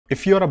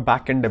If you're a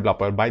backend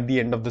developer, by the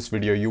end of this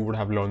video, you would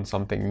have learned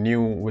something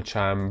new, which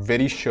I'm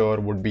very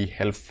sure would be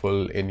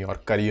helpful in your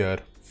career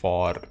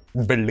for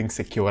building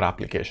secure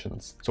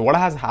applications. So what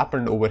has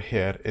happened over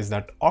here is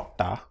that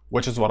Okta,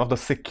 which is one of the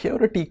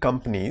security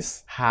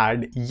companies,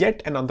 had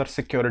yet another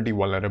security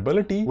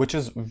vulnerability, which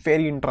is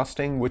very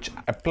interesting, which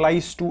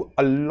applies to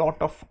a lot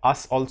of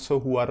us also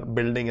who are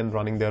building and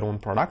running their own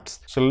products.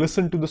 So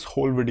listen to this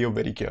whole video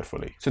very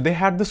carefully. So they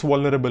had this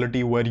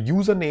vulnerability where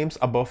usernames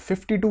above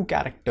 52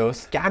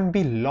 characters can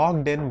be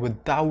logged in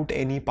without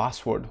any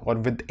password or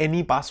with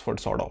any password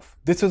sort of.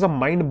 This is a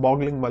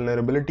mind-boggling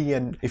vulnerability,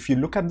 and if you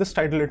look at this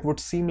title, it would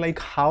seem like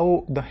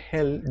how the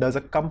hell does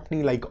a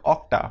company like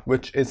Okta,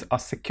 which is a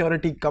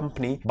security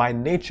company by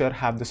nature,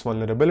 have this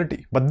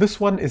vulnerability? But this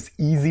one is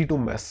easy to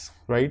miss,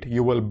 right?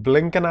 You will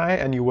blink an eye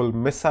and you will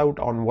miss out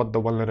on what the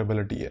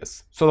vulnerability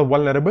is. So the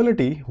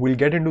vulnerability, we'll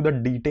get into the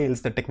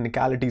details, the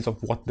technicalities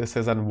of what this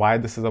is and why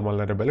this is a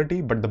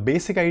vulnerability. But the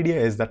basic idea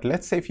is that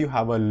let's say if you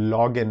have a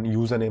login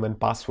username and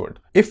password,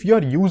 if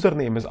your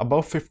username is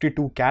above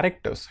 52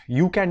 characters,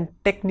 you can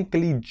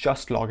technically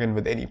just log in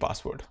with any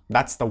password.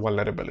 That's the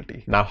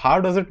vulnerability. Now, how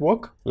does it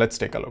work? Let's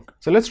take a look.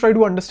 So let's try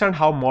to understand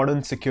how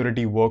modern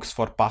security works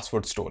for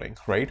password storing,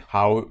 right?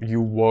 How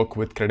you work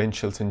with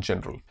credentials in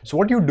general. So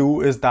what you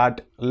do is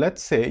that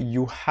let's say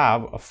you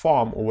have a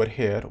form over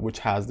here which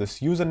has this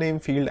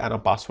username field and a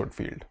password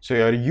field. So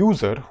your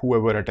user,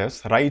 whoever it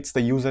is, writes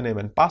the username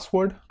and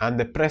password and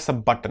they press a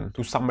button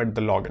to submit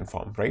the login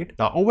form, right?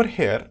 Now over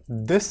here,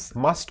 this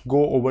must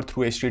go over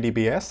through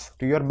HTTPS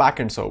to your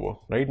backend server,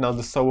 right? Now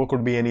the server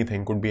could be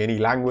anything, could be any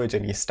language,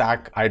 any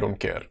stack, I don't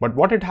care. But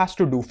what it has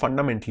to do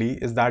fundamentally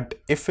is that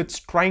if it's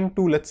trying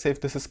to, let's say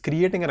if this is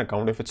creating an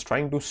account, if it's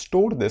trying to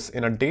store this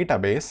in a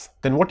database,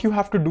 then what you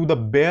have to do, the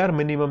bare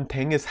minimum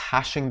thing, is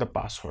hashing the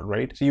password,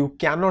 right? So you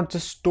cannot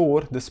just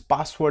store this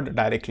password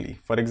directly.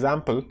 For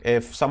example,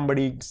 if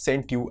somebody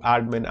sent you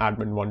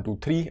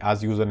admin123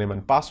 as username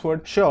and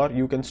password, sure,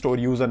 you can store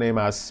username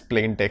as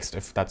plain text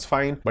if that's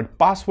fine, but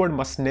password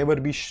must never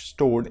be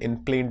stored in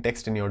plain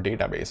text in your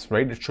database,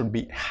 right? It should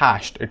be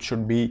hashed. It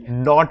should be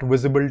not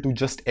visible to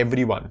just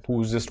everyone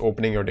who's just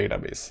opening your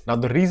database. Now,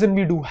 the reason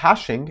we do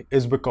hashing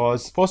is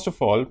because, first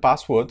of all,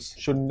 passwords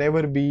should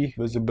never be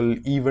visible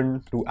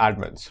even to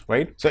admins,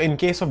 right? So in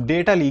case of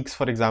data leaks,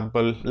 for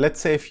example, let's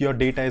say if your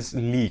data is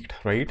leaked,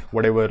 right?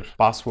 Whatever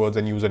passwords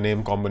and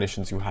username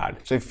combinations you had.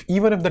 So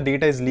even if the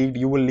data is leaked,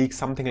 you will leak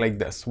something like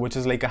this, which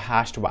is like a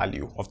hashed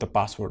value of the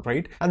password,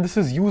 right? And this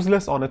is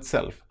useless on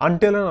itself.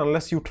 Until and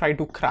unless you try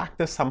to crack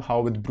this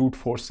somehow with brute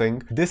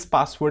forcing, this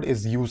password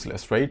is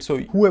useless, right? So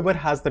whoever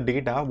has the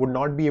data would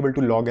not be able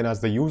to log in as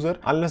the user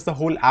unless the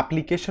whole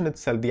application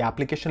itself, the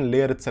application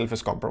layer itself,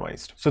 is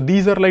compromised. So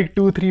these are like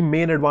 2-3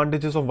 main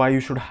advantages of why you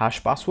should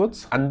hash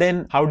passwords. And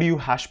then how do you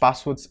hash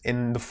passwords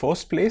in the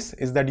first place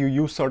is that you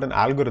use certain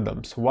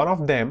algorithms. One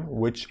of them,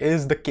 which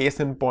is the case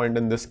in point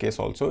in this case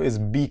also, is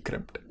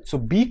bcrypt. So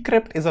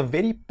bcrypt is a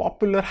very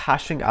popular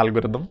hashing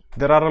algorithm.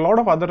 There are a lot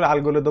of other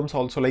algorithms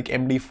also, like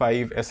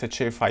MD5,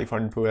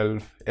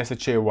 SHA-512,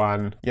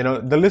 SHA-1, you know,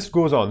 the list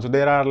goes on. So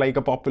there are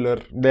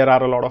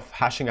a lot of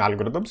hashing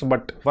algorithms,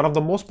 but one of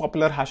the most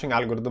popular hashing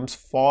algorithms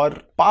for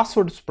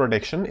passwords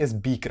protection is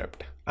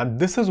bcrypt. And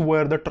this is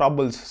where the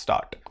troubles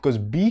start, because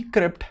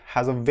bcrypt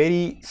has a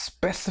very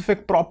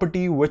specific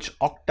property which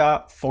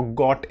Okta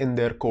forgot in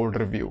their code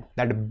review,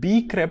 that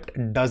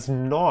bcrypt does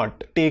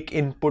not take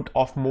input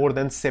of more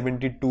than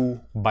 72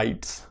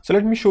 bytes. So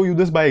let me show you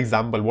this by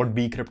example, what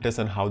bcrypt is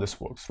and how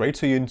this works, right?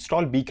 So you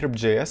install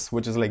bcrypt.js,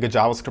 which is like a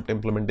JavaScript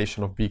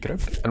implementation of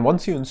bcrypt. And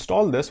once you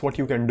install this, what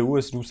you can do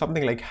is do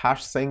something like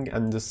hash sync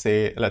and just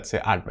say, let's say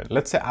admin.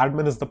 Let's say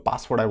admin is the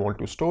password I want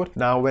to store.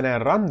 Now, when I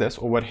run this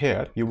over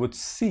here, you would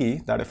see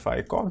that if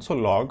I console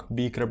log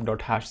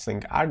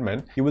bcrypt.hashsync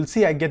admin, you will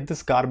see I get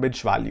this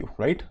garbage value,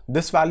 right?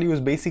 This value is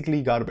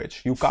basically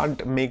garbage. You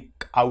can't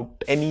make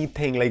out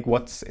anything like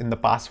what's in the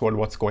password,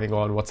 what's going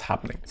on, what's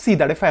happening. See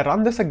that if I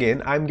run this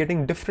again, I'm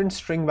getting different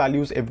string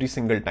values every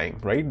single time,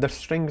 right? The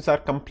strings are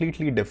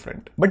completely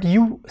different, but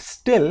you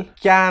still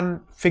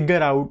can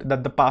figure out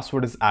that the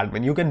password is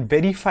admin. You can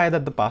verify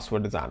that the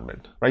password is admin,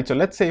 right? So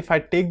let's say if I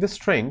take the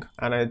string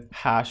and I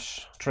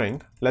hash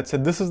string, let's say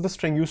this is the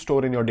string you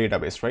store in your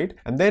database, right?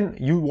 And then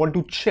you want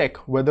to check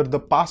whether the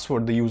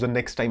password the user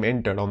next time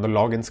entered on the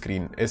login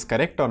screen is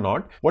correct or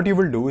not. What you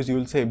will do is you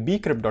will say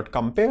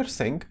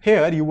bcrypt.compareSync.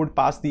 Here you would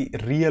pass the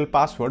real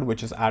password,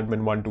 which is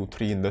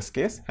admin123 in this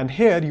case. And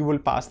here you will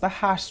pass the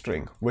hash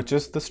string, which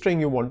is the string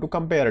you want to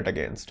compare it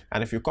against.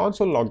 And if you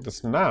console log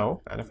this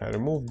now, and if I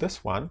remove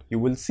this one, you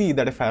will see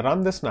that if I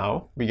run this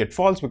now, we get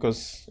false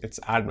because it's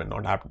admin,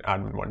 not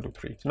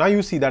admin123. So now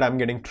you see that I'm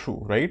getting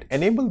true, right?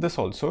 Enable this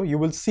also, you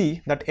will will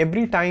see that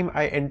every time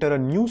I enter a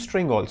new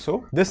string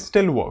also, this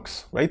still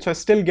works, right? So I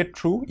still get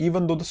true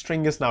even though the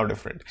string is now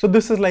different. So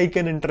this is like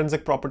an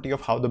intrinsic property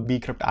of how the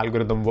bcrypt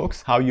algorithm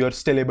works, how you're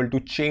still able to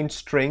change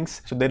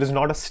strings. So there is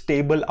not a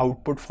stable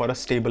output for a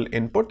stable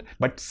input,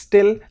 but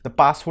still the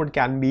password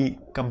can be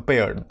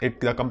compared.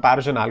 The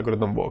comparison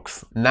algorithm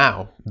works.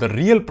 Now, the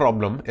real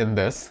problem in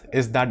this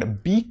is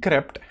that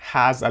bcrypt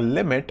has a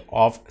limit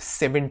of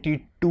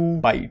 72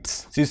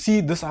 bytes. So you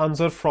see this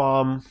answer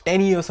from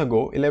 10 years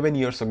ago, 11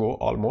 years ago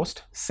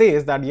almost,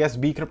 says that yes,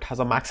 bcrypt has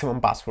a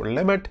maximum password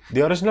limit.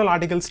 The original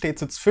article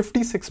states it's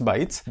 56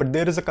 bytes, but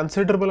there is a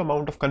considerable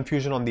amount of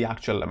confusion on the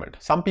actual limit.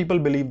 Some people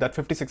believe that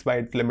 56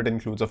 byte limit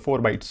includes a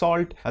 4-byte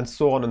salt and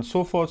so on and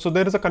so forth. So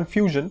there is a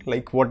confusion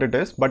like what it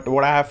is, but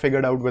what I have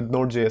figured out with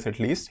Node.js at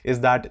least is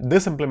that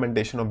this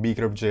implementation of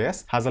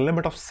bcrypt.js has a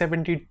limit of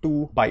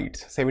 72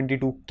 bytes,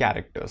 72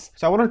 characters.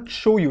 So I want to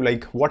show you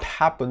like what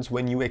happens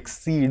when you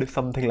exceed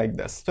something like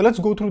this. So let's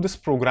go through this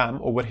program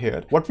over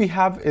here. What we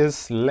have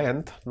is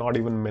length, not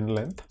even min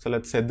length. So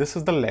let's say this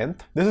is the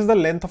length. This is the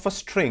length of a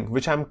string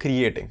which I'm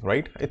creating,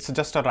 right? It's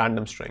just a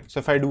random string. So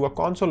if I do a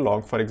console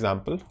log, for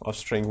example, of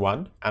string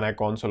 1 and I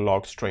console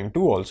log string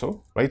 2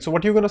 also, right? So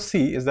what you're going to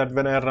see is that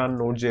when I run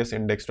node.js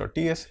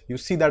index.ts, you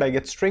see that I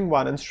get string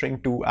 1 and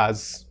string 2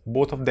 as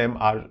both of them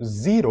are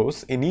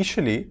zeros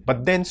initially,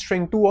 but then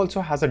string 2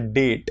 also has a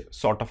date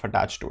sort of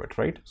attached to it,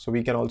 right? So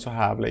we can also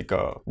have like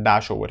a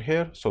dash over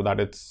here so that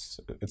it's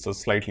a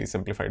slightly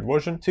simplified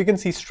version. So you can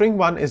see string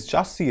 1 is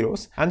just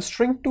zeros and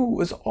string 2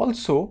 is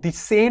also the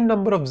same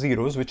number of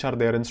zeros which are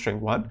there in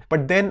string 1,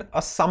 but then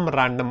some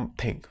random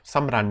thing,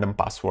 some random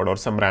password or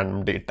some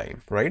random date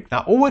time, right?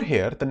 Now over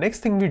here, the next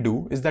thing we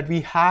do is that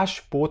we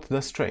hash both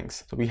the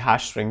strings. So we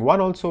hash string 1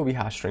 also, we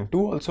hash string 2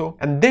 also,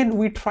 and then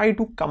we try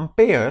to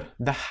compare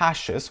the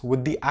hashes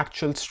with the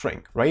actual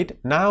string, right?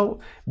 Now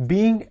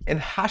being a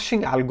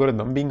hashing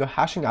algorithm,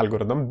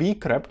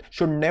 bcrypt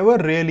should never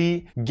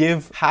really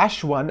give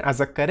hash 1 as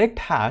a correct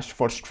hash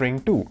for string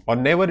 2, or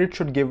never it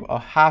should give a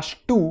hash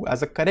 2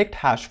 as a correct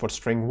hash for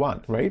string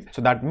 1, right?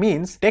 So that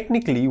means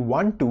technically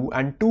 1 2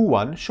 and 2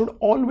 1 should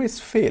always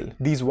fail.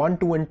 These 1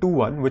 2 and 2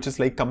 1, which is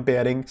like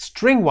comparing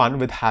string 1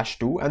 with hash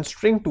 2 and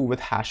string 2 with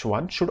hash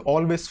 1, should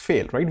always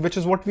fail, right? Which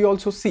is what we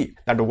also see,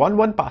 that 1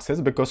 1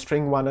 passes because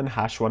string 1 and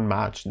hash 1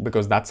 match,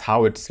 because that's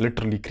how it's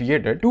literally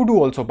created. 2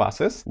 2 also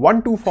passes,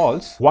 1 2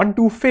 falls, 1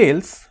 2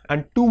 fails,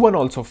 and 2 1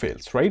 also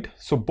fails, right?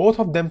 So both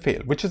of them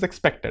fail, which is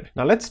expected.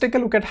 Now let's take a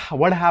look at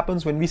what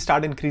happens when we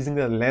start increasing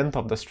the length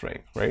of the string,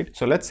 right?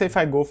 So let's say if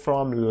I go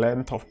from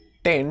length of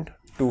 10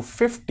 to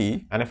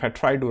 50, and if I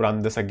try to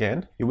run this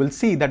again, you will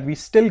see that we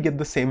still get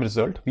the same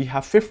result. We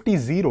have 50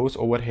 zeros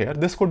over here.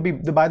 This could be,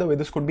 by the way,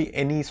 this could be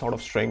any sort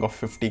of string of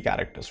 50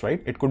 characters,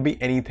 right? It could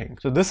be anything.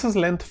 So this is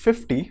length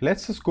 50.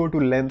 Let's just go to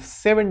length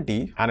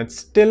 70 and it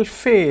still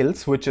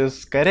fails, which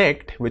is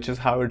correct, which is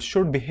how it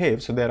should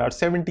behave. So there are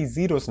 70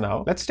 zeros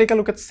now. Let's take a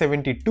look at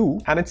 72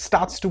 and it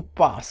starts to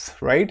pass,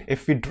 right?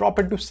 If we drop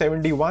it to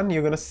 71,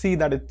 you're going to see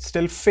that it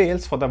still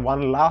fails for the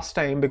one last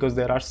time because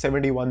there are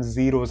 71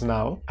 zeros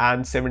now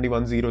and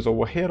 71 zeros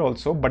over here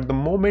also. But the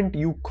moment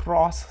you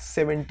cross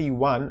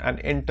 71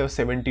 and enter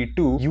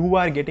 72, you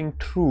are getting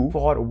true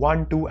for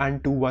 1 2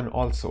 and 2 1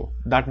 also.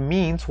 That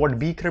means what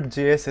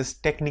bcrypt.js is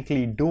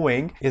technically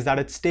doing is that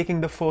it's taking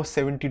the first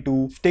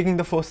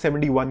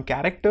 71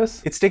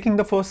 characters, it's taking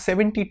the first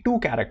 72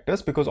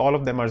 characters because all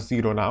of them are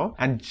 0 now,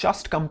 and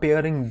just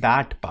comparing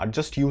that part,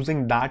 just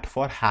using that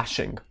for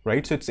hashing,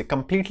 right? So it's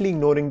completely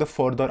ignoring the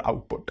further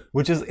output,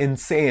 which is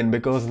insane,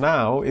 because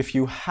now if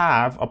you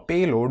have a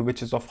payload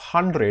which is of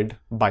 100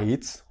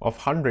 bytes, of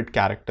 100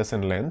 characters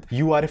in length,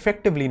 you are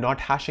effectively not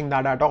hashing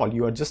that at all.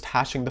 You are just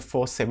hashing the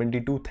first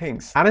 72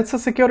 things. And it's a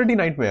security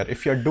nightmare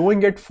if you're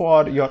doing it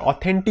for your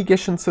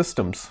authentication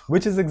systems,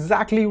 which is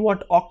exactly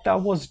what Okta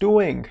was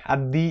doing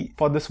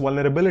for this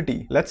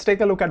vulnerability. Let's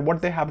take a look at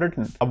what they have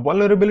written. A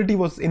vulnerability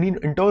was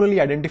internally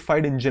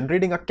identified in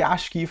generating a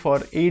cache key for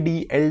AD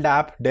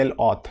LDAP del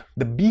auth.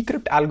 The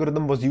bcrypt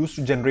algorithm was used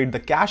to generate the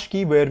cache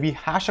key where we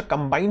hash a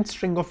combined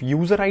string of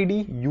user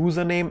ID,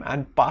 username,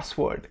 and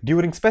password.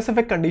 During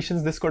specific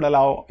conditions, this could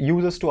allow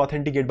users to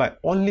authenticate by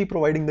only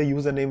providing the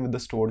username with the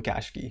stored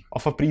cache key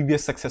of a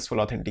previous successful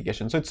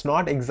authentication. So it's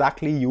not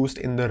exactly used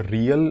in the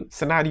real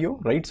scenario,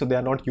 right? So they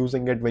are not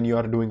using it when you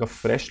are doing a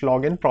fresh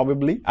login,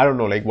 probably. I don't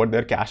know like what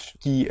their cache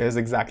key is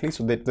exactly.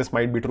 So this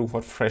might be true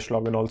for fresh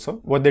login also.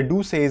 What they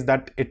do say is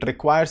that it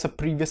requires a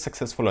previous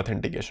successful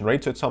authentication,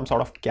 right? So it's some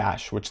sort of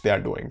cache which they are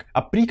doing.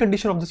 A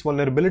precondition of this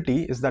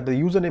vulnerability is that the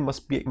username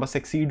must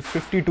exceed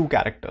 52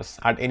 characters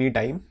at any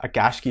time a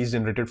cache key is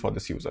generated for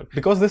this user.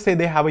 Because they say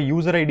they have a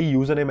user ID,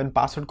 username and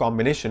password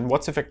combination,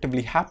 what's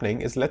effectively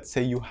happening is, let's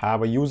say you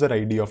have a user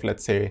ID of,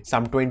 let's say,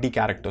 some 20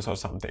 characters or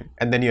something,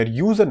 and then your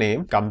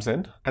username comes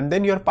in and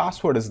then your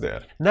password is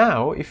there.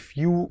 Now, if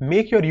you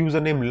make your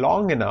username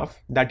long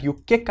enough that you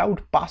kick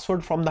out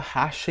password from the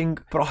hashing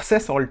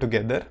process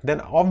altogether,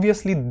 then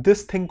obviously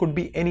this thing could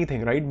be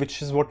anything, right?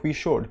 Which is what we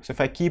showed. So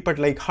if I keep it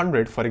like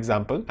 100, for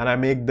example, and I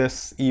make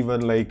this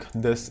even like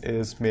this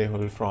is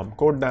Mehul from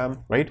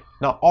Codedam, right?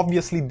 Now,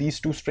 obviously these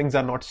two strings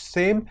are not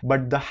same,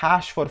 but the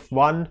hash for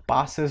one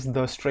passes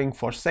the string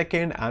for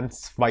second and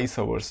vice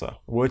versa,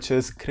 which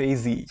is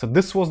crazy. So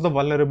this was the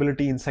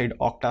vulnerability inside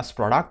Okta's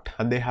product,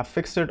 and they have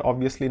fixed it.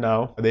 Obviously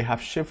now they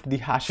have shifted the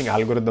hashing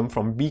algorithm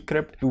from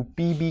bcrypt to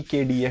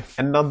pbkdf,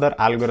 another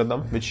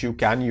algorithm which you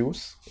can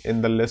use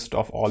in the list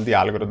of all the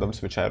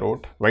algorithms which I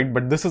wrote, right?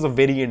 But this was a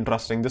very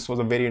interesting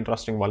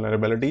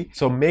vulnerability.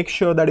 So make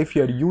sure that if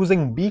you're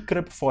using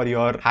bcrypt for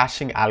your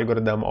hashing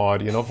algorithm, or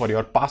for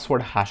your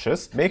password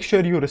hashes, make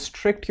sure you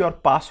restrict your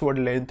password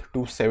length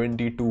to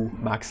 72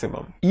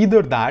 maximum.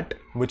 Either that,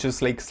 which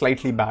is like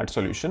slightly bad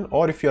solution,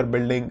 or if you're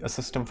building a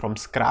system from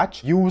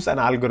scratch, use a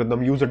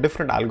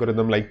different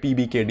algorithm like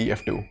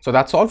pbkdf2. So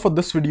that's all for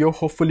this video.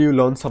 Hopefully you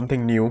learned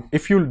something new.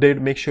 If you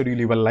did, make sure you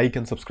leave a like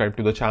and subscribe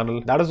to the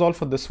channel. That is all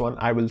for this one.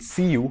 I will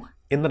see you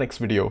in the next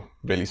video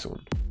really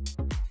soon.